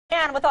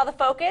And with all the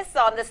focus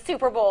on the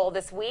Super Bowl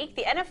this week,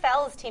 the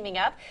NFL is teaming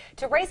up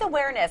to raise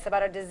awareness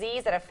about a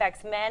disease that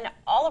affects men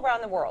all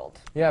around the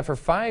world. Yeah, for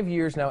 5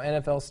 years now,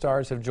 NFL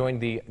stars have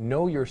joined the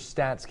Know Your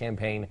Stats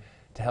campaign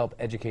to help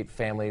educate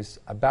families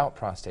about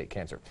prostate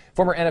cancer.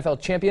 Former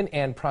NFL champion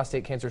and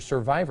prostate cancer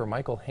survivor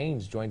Michael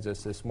Haynes joins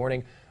us this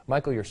morning.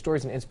 Michael, your story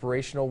is an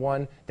inspirational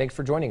one. Thanks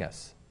for joining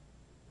us.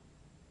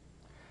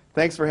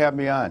 Thanks for having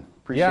me on.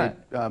 Appreciate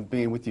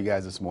being with you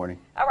guys this morning.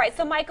 All right,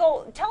 so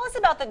Michael, tell us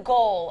about the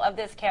goal of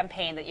this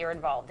campaign that you're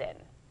involved in.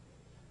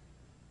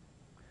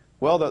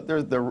 Well,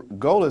 the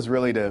goal is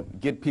really to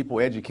get people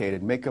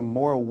educated, make them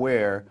more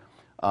aware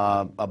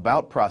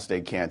about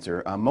prostate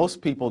cancer.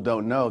 Most people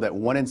don't know that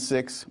 1 in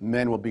 6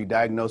 men will be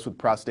diagnosed with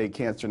prostate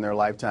cancer in their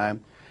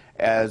lifetime.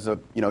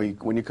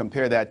 When you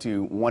compare that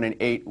to 1 in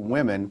 8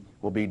 women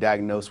will be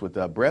diagnosed with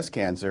breast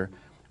cancer,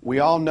 we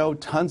all know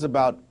tons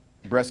about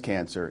breast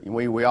cancer.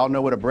 We all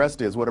know what a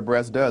breast is, what a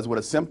breast does, what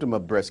a symptom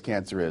of breast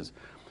cancer is.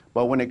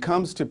 But when it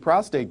comes to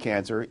prostate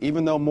cancer,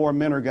 even though more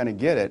men are going to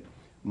get it,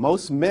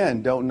 most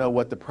men don't know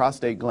what the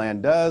prostate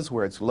gland does,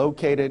 where it's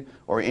located,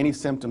 or any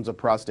symptoms of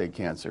prostate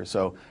cancer.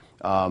 So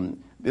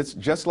it's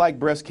just like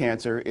breast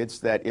cancer. It's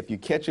that if you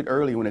catch it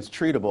early when it's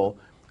treatable,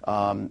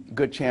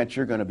 good chance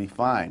you're going to be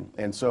fine.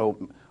 And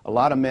so a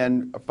lot of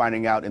men are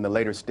finding out in the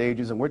later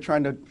stages, and we're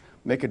trying to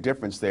make a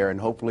difference there and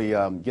hopefully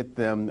get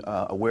them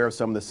aware of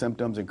some of the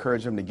symptoms,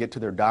 encourage them to get to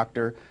their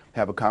doctor,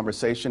 have a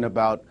conversation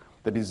about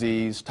the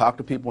disease, talk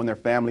to people in their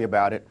family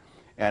about it,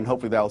 and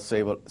hopefully that'll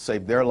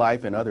save their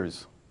life and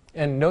others.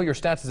 And Know Your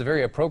Stats is a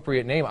very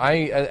appropriate name.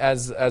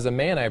 As a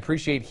man, I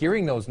appreciate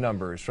hearing those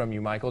numbers from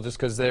you, Michael, just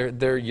because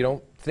you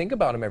don't think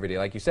about them every day,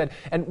 like you said.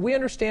 And we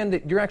understand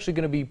that you're actually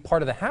going to be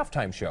part of the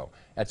halftime show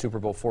at Super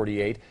Bowl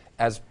 48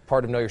 as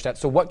part of Know Your Stats.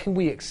 So what can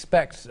we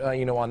expect,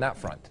 on that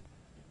front?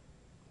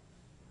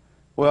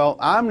 Well,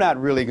 I'm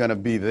not really going to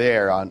be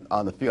there on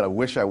the field. I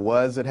wish I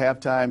was at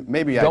halftime.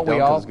 Maybe I don't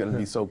because it's going to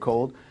be so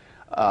cold.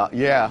 But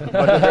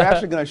they're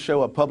actually going to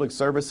show a public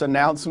service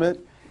announcement.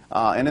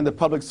 And in the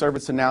public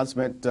service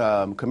announcement,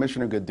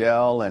 Commissioner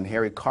Goodell and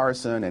Harry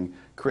Carson and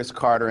Chris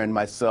Carter and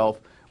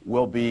myself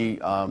will be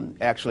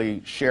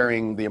actually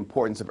sharing the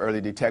importance of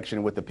early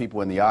detection with the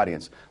people in the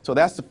audience. So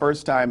that's the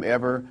first time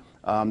ever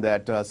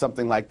that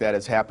something like that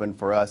has happened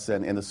for us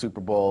in the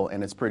Super Bowl,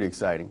 and it's pretty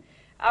exciting.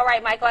 All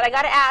right, Michael, and I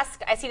got to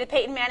ask, I see the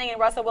Peyton Manning and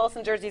Russell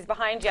Wilson jerseys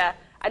behind you.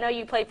 I know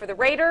you played for the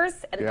Raiders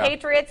and the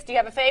Patriots. Do you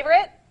have a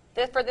favorite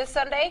for this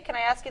Sunday? Can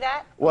I ask you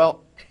that? Well,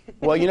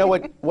 you know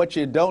what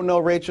you don't know,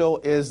 Rachel,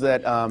 is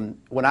that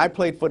when I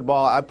played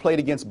football, I played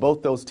against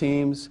both those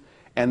teams,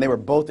 and they were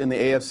both in the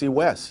AFC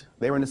West.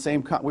 They were in the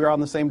same. We were on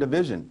the same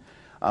division.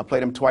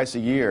 Played them twice a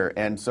year,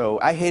 and so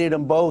I hated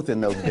them both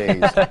in those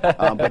days.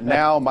 But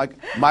now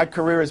my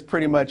career is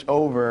pretty much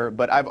over.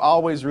 But I've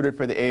always rooted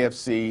for the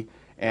AFC.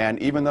 And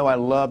even though I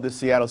love the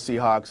Seattle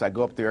Seahawks, I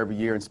go up there every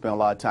year and spend a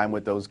lot of time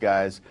with those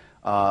guys.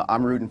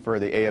 I'm rooting for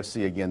the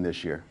AFC again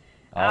this year.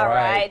 All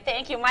right.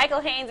 Thank you.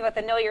 Michael Haynes with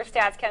the Know Your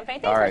Stats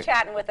campaign. Thanks for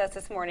chatting with us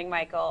this morning,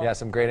 Michael. Yeah,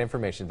 some great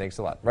information. Thanks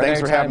a lot. Thanks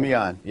for having me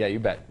on. Yeah, you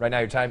bet. Right now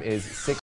your time is 6.